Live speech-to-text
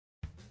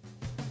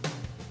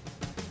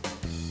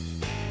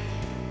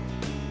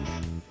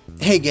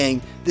Hey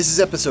gang, this is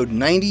episode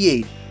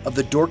 98 of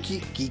the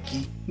Dorky,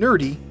 Geeky,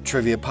 Nerdy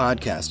Trivia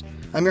Podcast.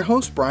 I'm your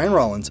host, Brian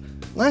Rollins.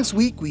 Last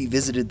week we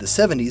visited the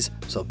 70s,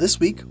 so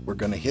this week we're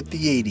gonna hit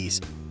the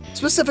 80s.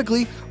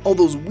 Specifically, all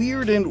those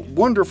weird and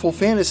wonderful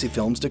fantasy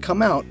films to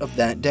come out of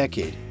that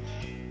decade.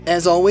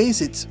 As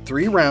always, it's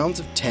 3 rounds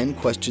of 10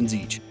 questions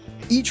each.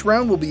 Each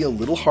round will be a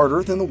little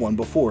harder than the one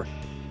before.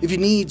 If you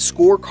need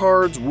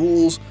scorecards,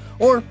 rules,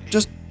 or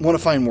just want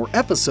to find more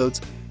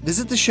episodes,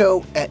 visit the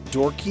show at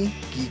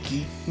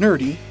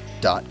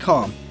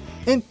dorkygeekynerdy.com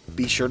and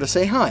be sure to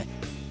say hi.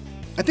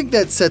 I think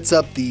that sets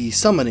up the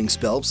summoning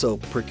spell, so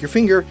prick your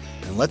finger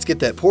and let's get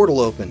that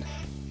portal open.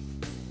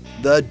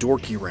 The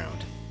Dorky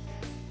Round.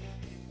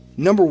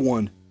 Number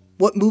 1.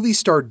 What movie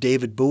starred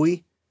David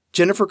Bowie,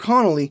 Jennifer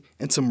Connelly,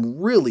 and some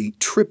really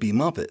trippy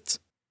Muppets?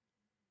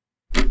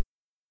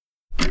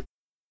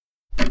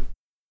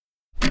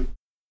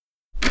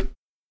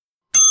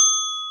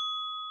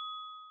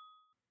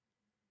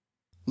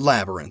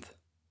 Labyrinth.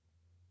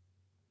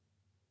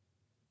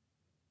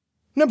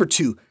 Number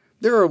 2.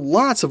 There are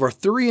lots of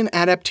Arthurian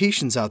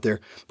adaptations out there,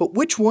 but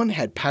which one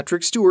had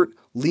Patrick Stewart,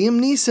 Liam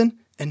Neeson,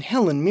 and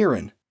Helen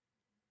Mirren?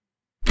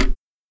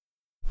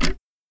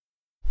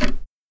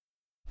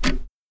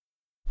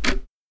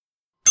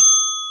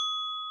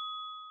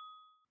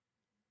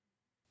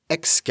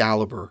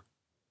 Excalibur.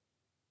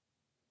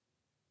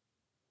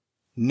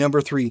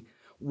 Number 3.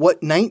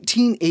 What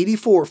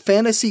 1984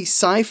 fantasy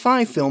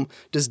sci-fi film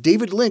does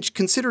David Lynch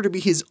consider to be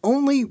his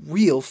only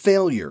real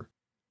failure?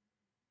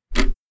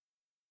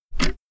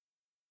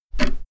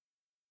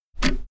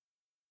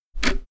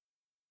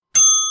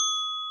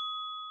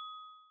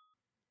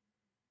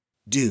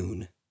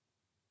 Dune.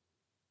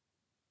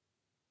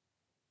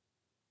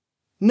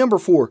 Number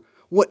 4.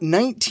 What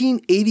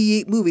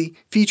 1988 movie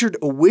featured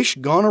a wish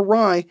gone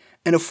awry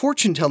and a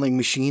fortune-telling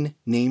machine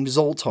named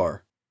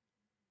Zoltar?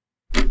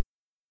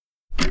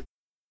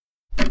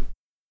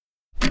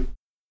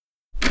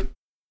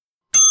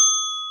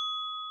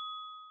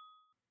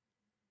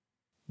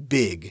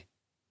 Big.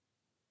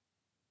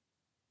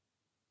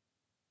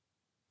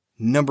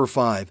 Number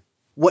 5.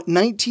 What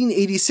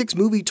 1986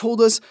 movie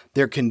told us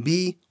there can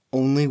be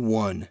only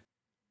one?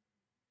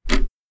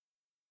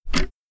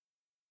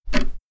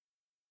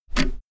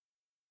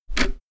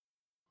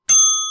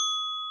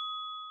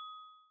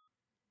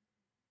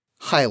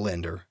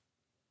 Highlander.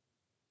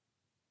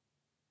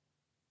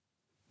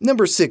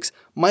 Number 6.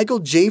 Michael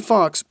J.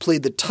 Fox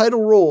played the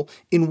title role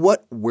in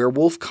what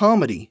werewolf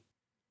comedy?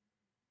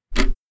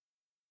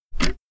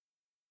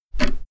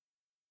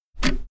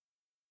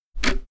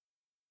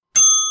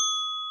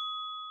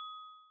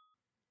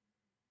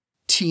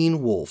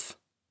 Teen Wolf.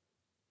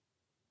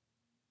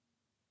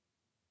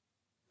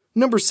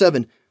 Number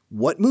 7.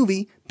 What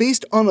movie,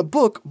 based on a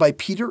book by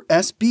Peter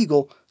S.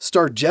 Beagle,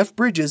 starred Jeff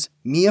Bridges,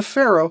 Mia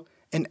Farrow,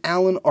 and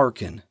Alan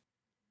Arkin?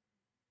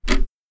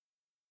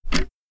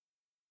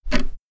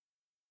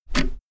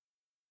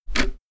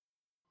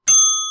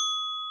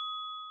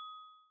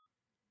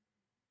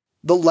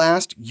 The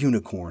Last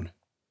Unicorn.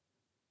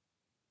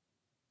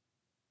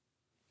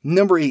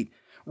 Number 8.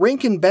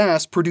 Rankin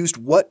Bass produced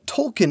what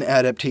Tolkien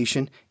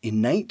adaptation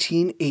in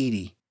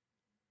 1980?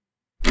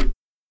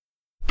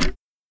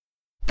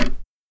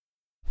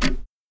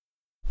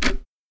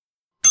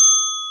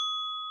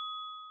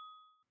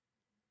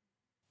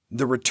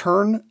 The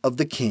Return of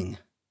the King.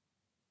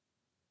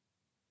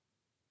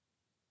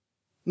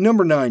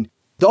 Number 9.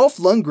 Dolph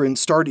Lundgren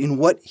starred in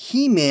what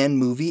He-Man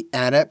movie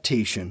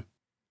adaptation?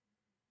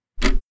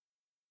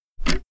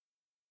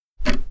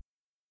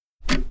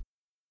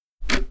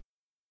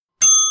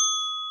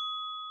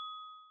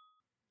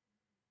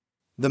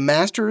 The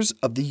Masters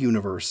of the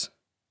Universe.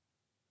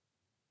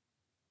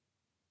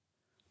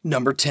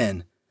 Number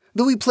 10.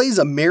 Though he plays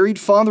a married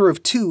father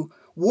of 2,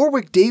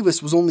 Warwick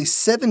Davis was only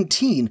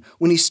 17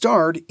 when he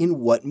starred in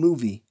what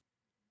movie?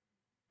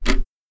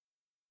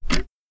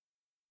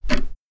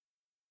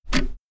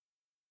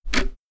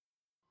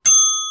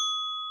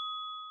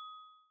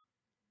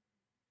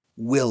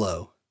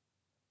 Willow.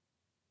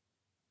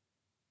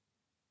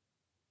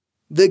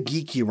 The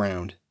Geeky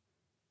Round.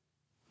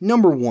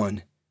 Number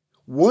 1.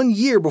 1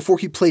 year before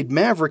he played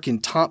Maverick in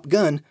Top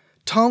Gun,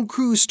 Tom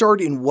Cruise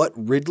starred in what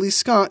Ridley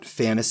Scott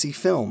fantasy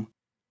film?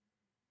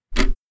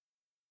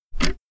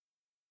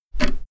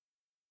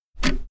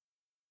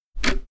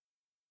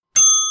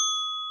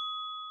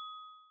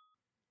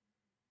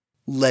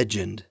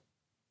 Legend.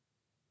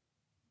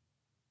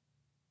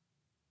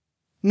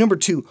 Number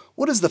 2.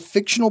 What is the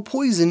fictional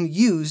poison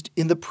used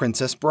in The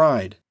Princess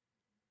Bride?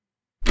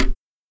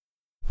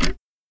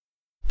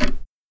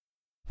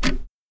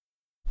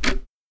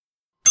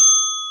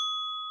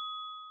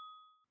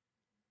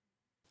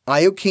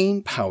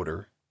 Iocane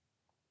powder.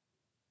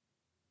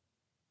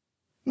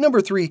 Number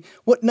 3.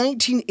 What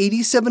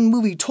 1987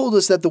 movie told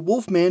us that the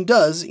Wolfman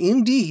does,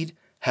 indeed,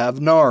 have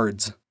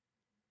nards?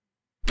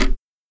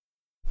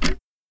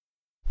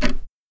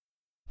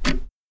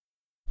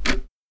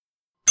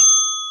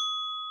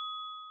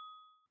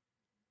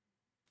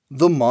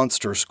 The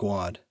Monster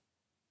Squad.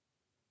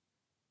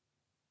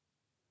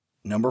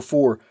 Number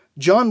 4.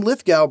 John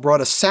Lithgow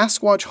brought a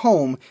Sasquatch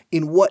home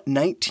in what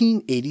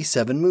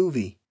 1987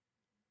 movie?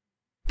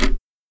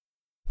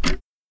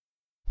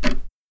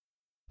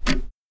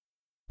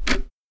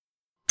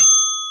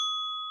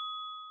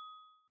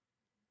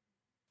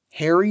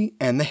 Harry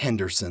and the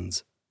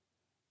Hendersons.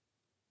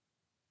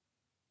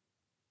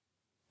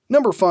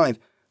 Number 5.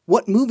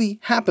 What movie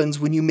happens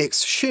when you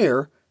mix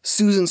Cher,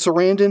 Susan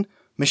Sarandon,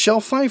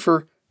 Michelle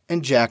Pfeiffer,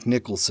 and Jack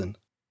Nicholson?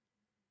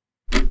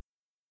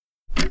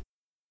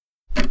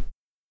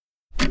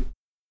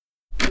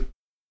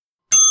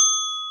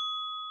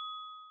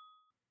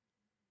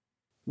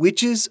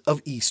 Witches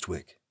of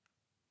Eastwick.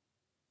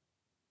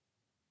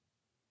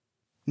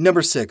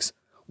 Number 6.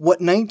 What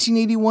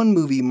 1981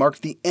 movie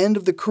marked the end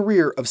of the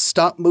career of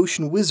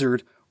stop-motion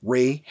wizard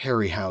Ray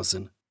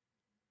Harryhausen?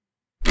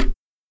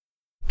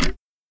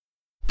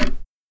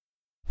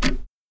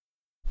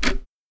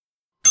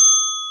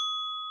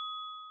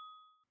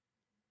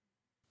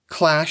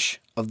 Clash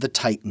of the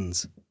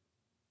Titans.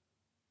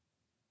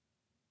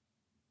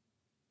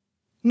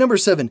 Number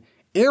 7.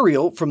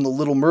 Ariel from The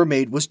Little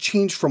Mermaid was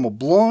changed from a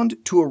blonde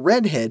to a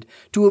redhead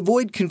to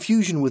avoid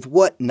confusion with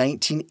what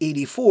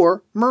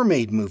 1984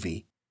 mermaid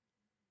movie?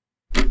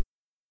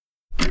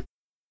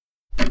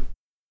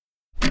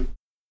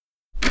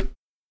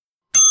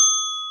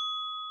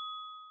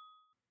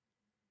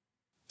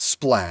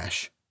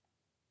 Splash.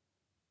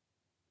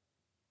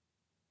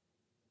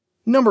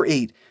 Number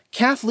 8.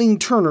 Kathleen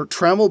Turner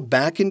traveled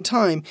back in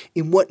time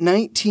in what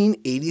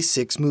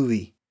 1986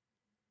 movie?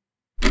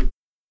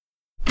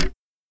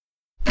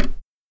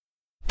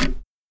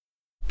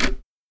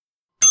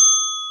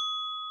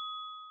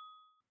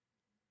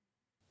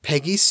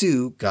 Peggy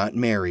Sue Got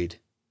Married.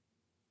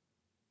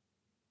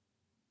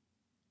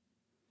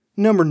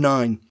 Number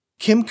 9.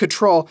 Kim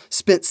Cattrall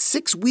spent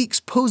 6 weeks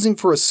posing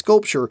for a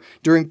sculpture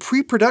during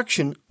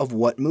pre-production of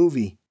what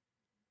movie?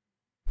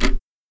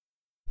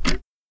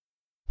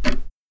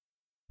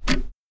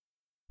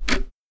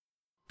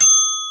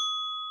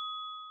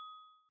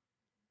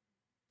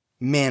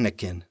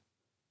 Mannequin.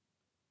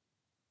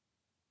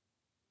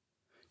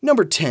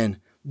 Number 10.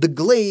 The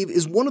glaive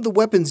is one of the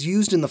weapons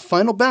used in the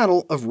final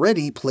battle of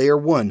Ready Player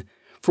One.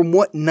 From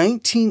what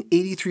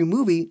 1983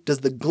 movie does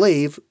the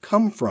glaive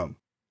come from?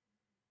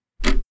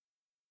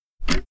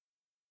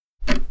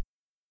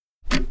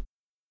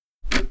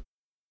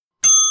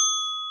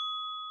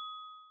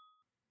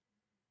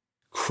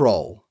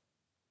 Krull.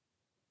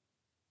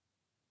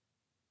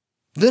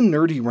 The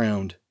Nerdy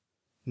Round.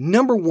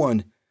 Number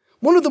 1.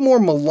 One of the more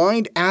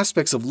maligned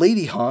aspects of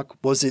Lady Hawk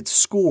was its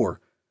score.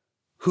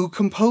 Who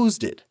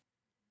composed it?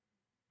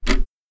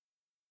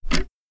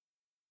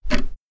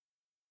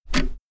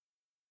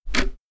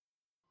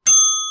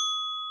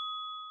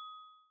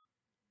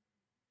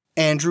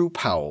 Andrew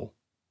Powell.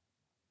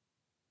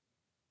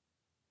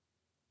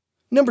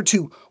 Number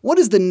 2. What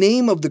is the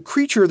name of the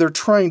creature they're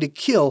trying to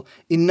kill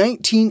in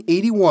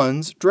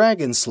 1981's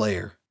Dragon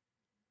Slayer?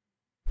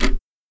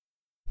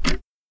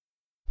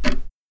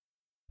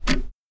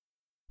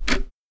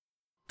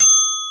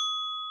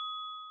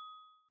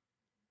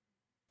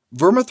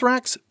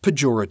 Vermithrax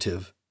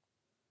pejorative.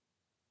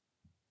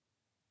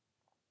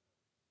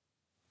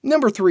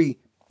 Number 3.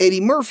 Eddie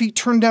Murphy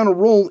turned down a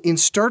role in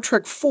Star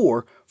Trek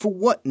IV for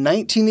what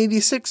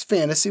 1986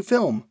 fantasy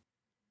film?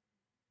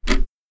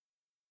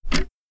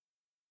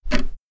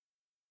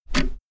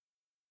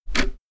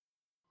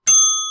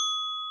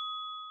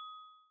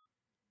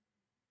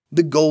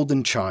 The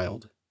Golden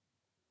Child.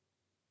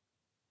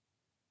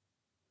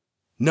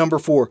 Number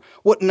 4.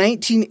 What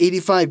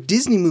 1985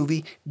 Disney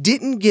movie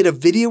didn't get a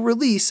video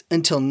release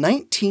until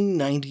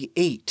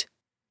 1998?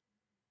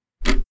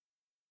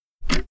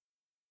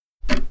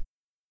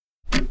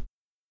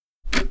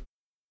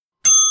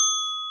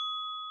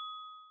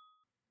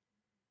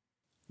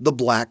 The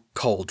Black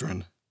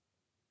Cauldron.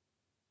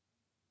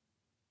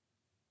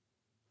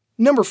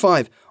 Number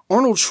 5.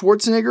 Arnold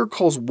Schwarzenegger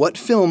calls what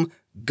film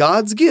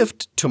God's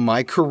gift to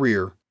my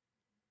career?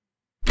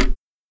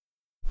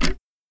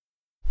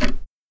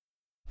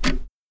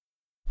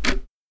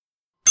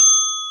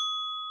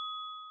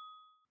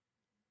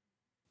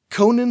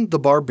 Conan the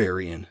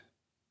Barbarian.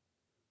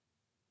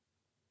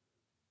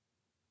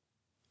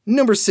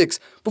 Number 6.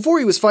 Before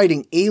he was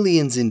fighting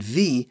aliens in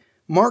V,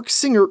 Mark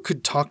Singer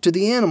could talk to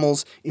the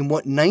animals in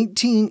what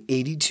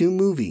 1982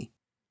 movie?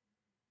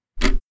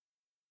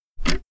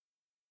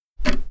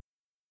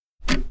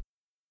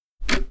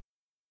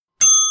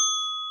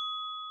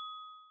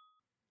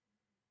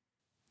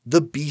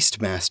 The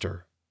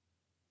Beastmaster.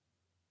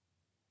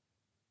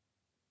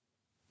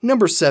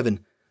 Number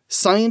 7.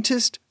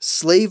 Scientist,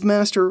 slave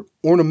master,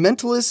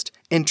 ornamentalist,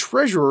 and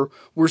treasurer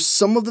were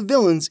some of the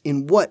villains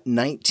in what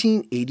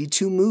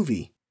 1982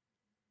 movie?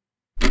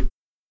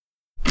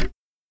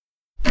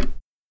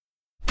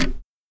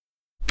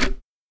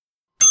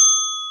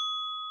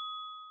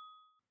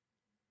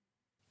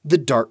 The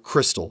Dark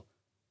Crystal.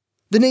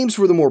 The names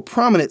for the more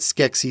prominent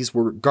Skeksis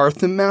were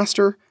Gartham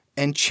Master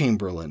and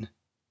Chamberlain.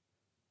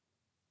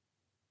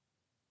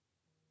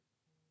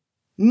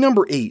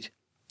 Number 8.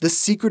 The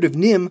Secret of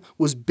NIMH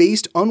was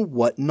based on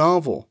what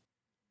novel?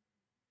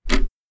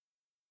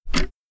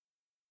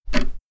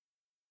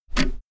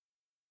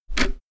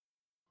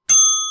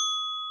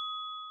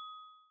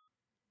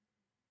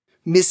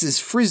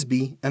 Mrs.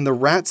 Frisby and the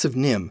Rats of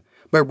NIMH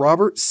by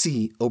Robert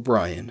C.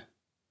 O'Brien.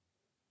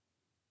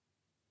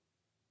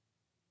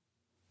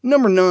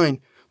 Number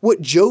 9.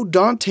 What Joe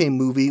Dante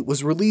movie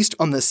was released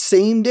on the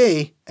same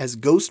day as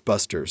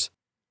Ghostbusters?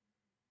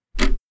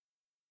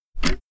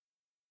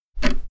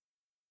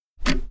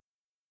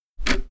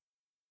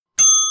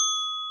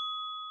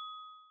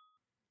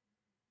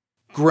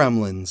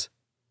 Gremlins.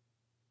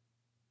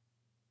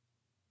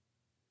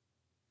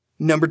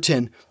 Number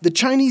 10. The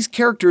Chinese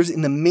characters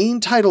in the main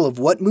title of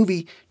what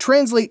movie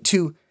translate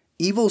to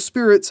 "Evil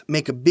spirits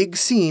make a big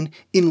scene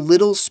in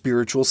little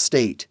spiritual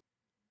state"?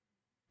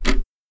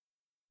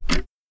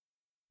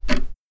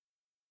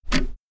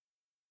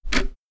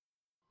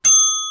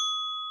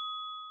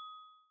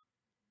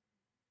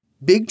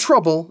 Big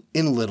Trouble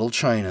in Little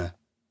China.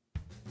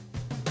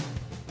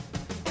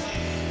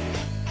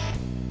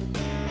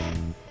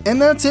 And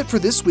that's it for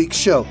this week's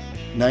show.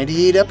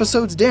 98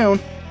 episodes down.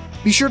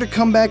 Be sure to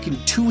come back in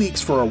 2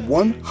 weeks for our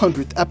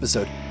 100th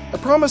episode. I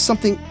promise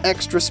something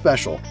extra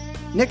special.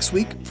 Next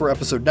week, for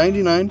episode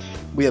 99,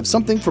 we have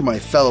something for my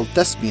fellow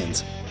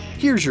thespians.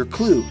 Here's your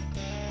clue.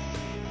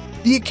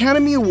 The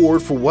Academy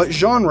Award for what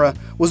genre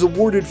was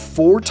awarded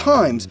 4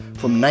 times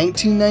from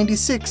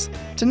 1996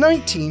 to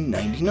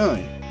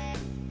 1999?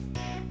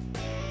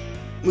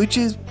 Which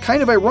is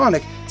kind of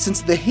ironic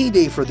since the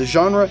heyday for the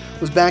genre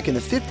was back in the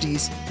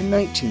 50s and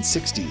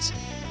 1960s.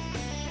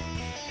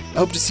 I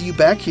hope to see you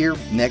back here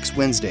next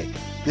Wednesday.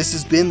 This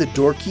has been the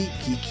Dorky,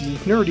 Geeky,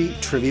 Nerdy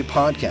Trivia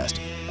Podcast.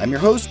 I'm your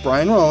host,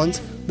 Brian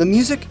Rollins. The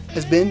music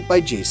has been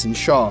by Jason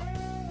Shaw.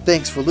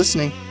 Thanks for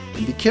listening,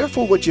 and be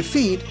careful what you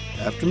feed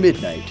after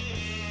midnight.